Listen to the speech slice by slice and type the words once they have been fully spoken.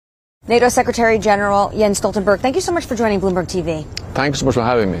NATO Secretary General Jens Stoltenberg, thank you so much for joining Bloomberg TV. Thanks so much for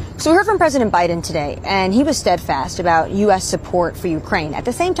having me. So we heard from President Biden today, and he was steadfast about U.S. support for Ukraine. At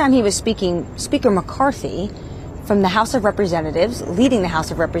the same time he was speaking, Speaker McCarthy from the House of Representatives, leading the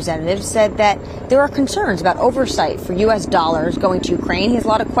House of Representatives, said that there are concerns about oversight for U.S. dollars going to Ukraine. He has a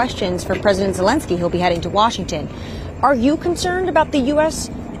lot of questions for President Zelensky, who'll be heading to Washington. Are you concerned about the U.S.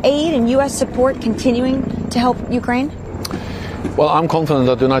 aid and U.S. support continuing to help Ukraine? Well, I'm confident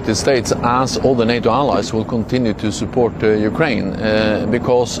that the United States, as all the NATO allies, will continue to support Ukraine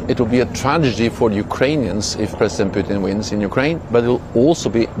because it will be a tragedy for the Ukrainians if President Putin wins in Ukraine, but it will also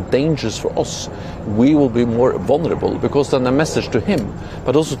be dangerous for us. We will be more vulnerable because then the message to him,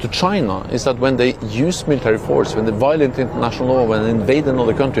 but also to China, is that when they use military force, when they violate international law, when they invade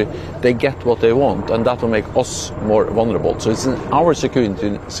another country, they get what they want, and that will make us more vulnerable. So it's in our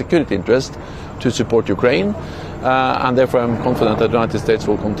security interest to support Ukraine. And therefore I'm confident that the United States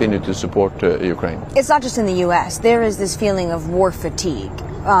will continue to support Ukraine. It's not just in the U.S. There is this feeling of war fatigue.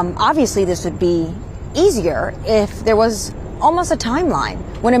 Obviously, this would be easier if there was almost a timeline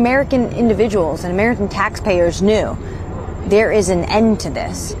when American individuals and American taxpayers knew there is an end to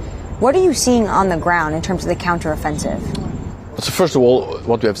this. What are you seeing on the ground in terms of the counteroffensive? So first of all,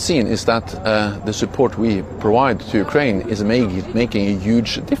 what we have seen is that the support we provide to Ukraine is making a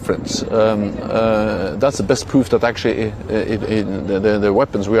huge difference. That's the best proof that actually the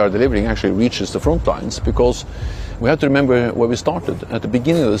weapons we are delivering actually reaches the front lines, because we have to remember where we started. At the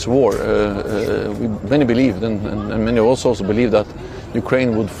beginning of this war, many believed, and many of us also believed, that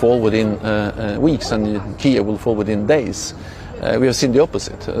Ukraine would fall within weeks and Kiev will fall within days. We have seen the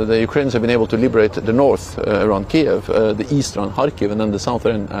opposite. The Ukrainians have been able to liberate the north around Kiev, the east around Kharkiv, and then the south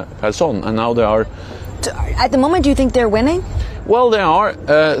around Kherson. And now they are... At the moment, do you think they're winning? Well, they are.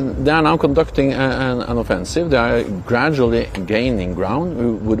 They are now conducting an offensive. They are gradually gaining ground.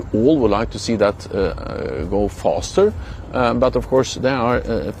 We would like to see that go faster. But of course, they are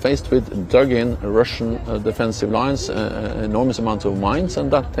faced with dug-in Russian defensive lines, enormous amounts of mines,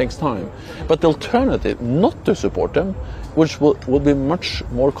 and that takes time. But the alternative, not to support them, which will be much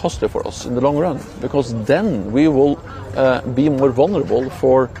more costly for us in the long run, because then we will be more vulnerable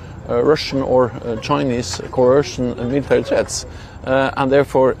for Russian or Chinese coercion military threats. And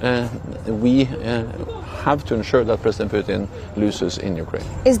therefore, we have to ensure that President Putin loses in Ukraine.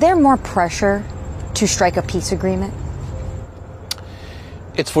 Is there more pressure to strike a peace agreement?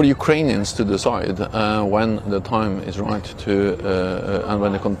 It's for Ukrainians to decide when the time is right to, and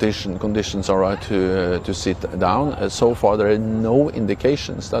when the conditions are right to sit down. So far, there are no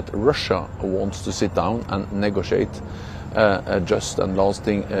indications that Russia wants to sit down and negotiate a just and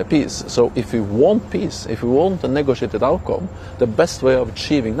lasting peace. So if we want peace, if we want a negotiated outcome, the best way of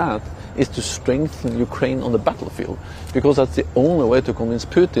achieving that is to strengthen Ukraine on the battlefield, because that's the only way to convince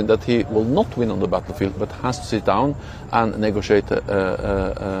Putin that he will not win on the battlefield, but has to sit down and negotiate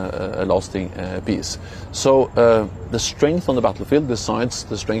a lasting peace. So the strength on the battlefield decides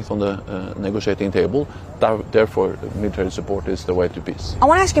the strength on the negotiating table. Therefore, military support is the way to peace. I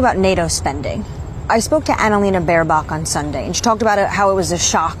want to ask you about NATO spending. I spoke to Annalena Baerbock on Sunday, and she talked about how it was a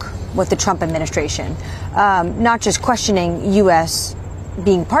shock with the Trump administration, not just questioning U.S.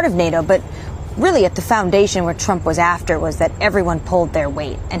 being part of NATO, but really at the foundation where Trump was after was that everyone pulled their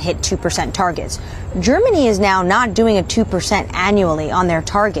weight and hit 2% targets. Germany is now not doing a 2% annually on their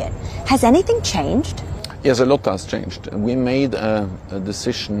target. Has anything changed? Yes, a lot has changed. We made a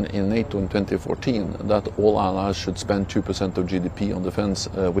decision in NATO in 2014 that all allies should spend 2% of GDP on defense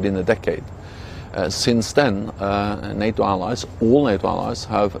within a decade. Since then, NATO allies, all NATO allies,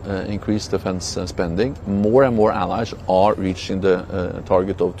 have increased defense spending. More and more allies are reaching the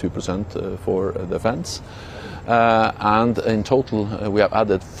target of 2% for defense. And in total, we have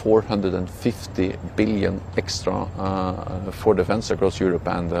added 450 billion extra for defense across Europe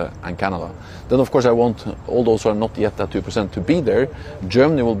and Canada. Then, of course, I want all those who are not yet at 2% to be there.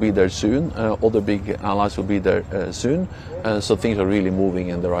 Germany will be there soon. Other big allies will be there soon. So things are really moving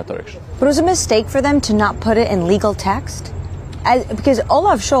in the right direction. But it was a mistake for them to not put it in legal text? Because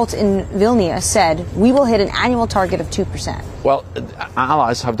Olaf Scholz in Vilnius said, we will hit an annual target of 2%. Well,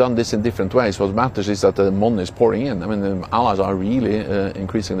 allies have done this in different ways. What matters is that the money is pouring in. I mean, the allies are really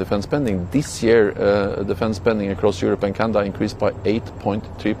increasing defense spending. This year, defense spending across Europe and Canada increased by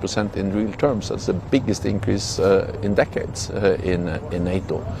 8.3% in real terms. That's the biggest increase in decades in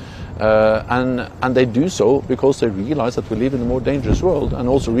NATO. And they do so because they realize that we live in a more dangerous world, and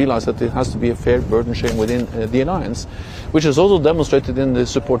also realize that it has to be a fair burden sharing within the alliance, which is also demonstrated in the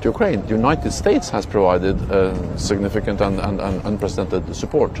support to Ukraine. The United States has provided significant and unprecedented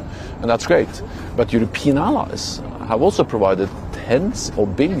support, and that's great. But European allies have also provided tens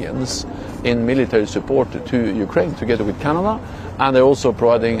of billions in military support to Ukraine, together with Canada, and they're also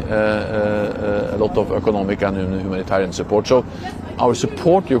providing a lot of economic and humanitarian support. So our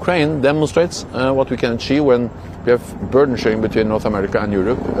support to Ukraine demonstrates what we can achieve when we have burden sharing between North America and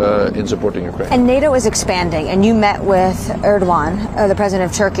Europe in supporting Ukraine. And NATO is expanding, and you met with Erdogan, the president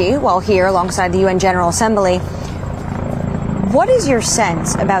of Turkey, while here alongside the UN General Assembly. What is your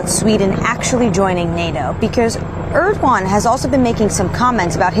sense about Sweden actually joining NATO? Because Erdogan has also been making some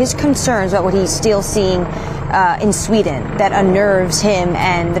comments about his concerns about what he's still seeing in Sweden that unnerves him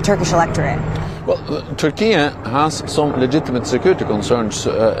and the Turkish electorate. Well, Turkey has some legitimate security concerns,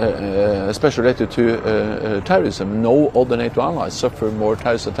 especially related to terrorism. No other NATO allies suffer more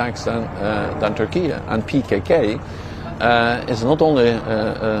terrorist attacks than Turkey, and PKK is not only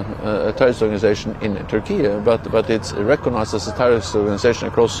a terrorist organization in Turkey, but it's recognized as a terrorist organization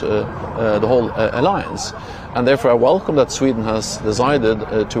across the whole alliance. And therefore I welcome that Sweden has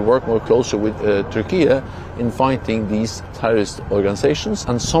decided to work more closely with Turkey in fighting these terrorist organizations,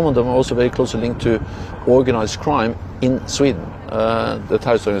 and some of them are also very closely linked to organized crime in Sweden, the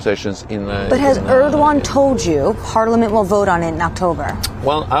terrorist organizations in... But has Erdogan told you Parliament will vote on it in October?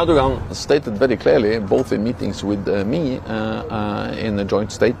 Well, Erdogan stated very clearly, both in meetings with me, in a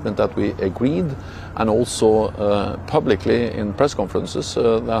joint statement that we agreed, and also publicly in press conferences,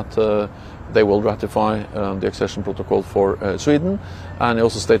 that they will ratify the accession protocol for Sweden, and he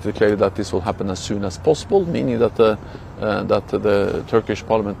also stated clearly that this will happen as soon as possible, meaning that the Turkish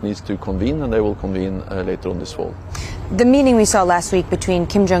parliament needs to convene, and they will convene later on this fall. The meeting we saw last week between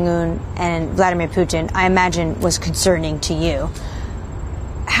Kim Jong-un and Vladimir Putin, I imagine, was concerning to you.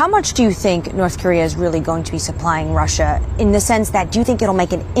 How much do you think North Korea is really going to be supplying Russia, in the sense that do you think it'll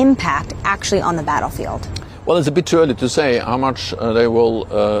make an impact actually on the battlefield? Well, it's a bit too early to say how much they will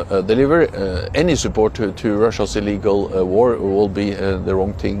deliver. Any support to Russia's illegal war will be the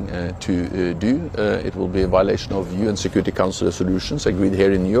wrong thing to do. It will be a violation of UN Security Council resolutions agreed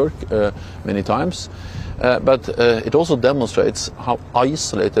here in New York many times. But it also demonstrates how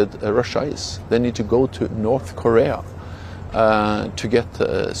isolated Russia is. They need to go to North Korea to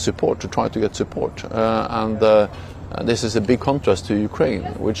get support, to try to get support. This is a big contrast to Ukraine,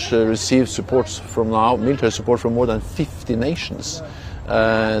 which receives military support from more than 50 nations.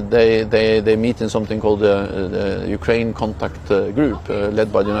 They meet in something called the Ukraine Contact Group,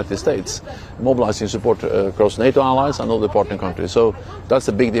 led by the United States, mobilizing support across NATO allies and other partner countries. So that's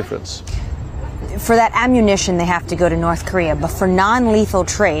a big difference. For that ammunition, they have to go to North Korea, but for non-lethal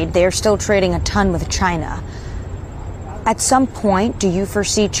trade, they're still trading a ton with China. At some point, do you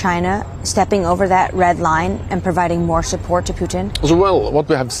foresee China stepping over that red line and providing more support to Putin? So, well, what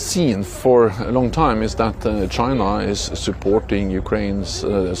we have seen for a long time is that China is supporting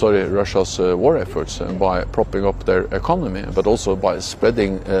Russia's war efforts by propping up their economy, but also by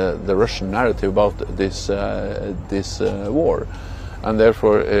spreading the Russian narrative about this war. And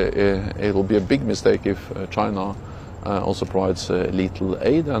therefore, it will be a big mistake if China also provides lethal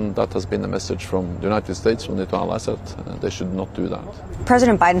aid, and that has been a message from the United States, from NATO allies, that they should not do that.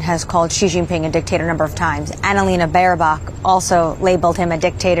 President Biden has called Xi Jinping a dictator a number of times. Annalena Baerbock also labeled him a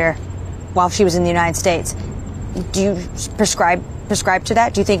dictator while she was in the United States. Do you prescribe to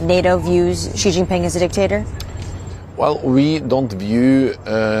that? Do you think NATO views Xi Jinping as a dictator? Well, we don't view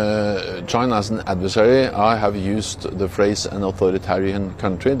China as an adversary. I have used the phrase an authoritarian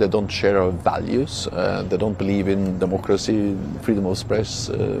country. They don't share our values. They don't believe in democracy, freedom of press,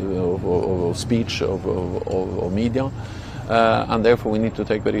 of speech, of media. And therefore we need to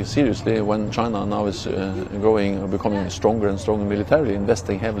take very seriously when China now is becoming stronger and stronger militarily,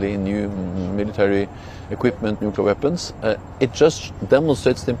 investing heavily in new military equipment, nuclear weapons. It just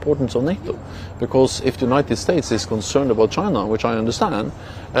demonstrates the importance of NATO, because if the United States is concerned about China, which I understand,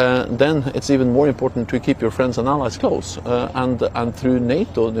 then it's even more important to keep your friends and allies close. And through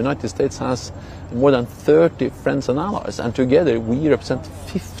NATO, the United States has more than 30 friends and allies, and together we represent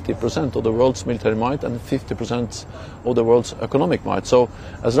 50% of the world's military might and 50% of the world's economic might. So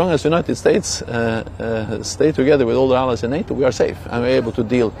as long as the United States stay together with all the allies in NATO, we are safe, and we're able to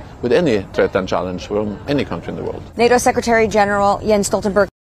deal with any threat and challenge from any country in the world. NATO Secretary General Jens Stoltenberg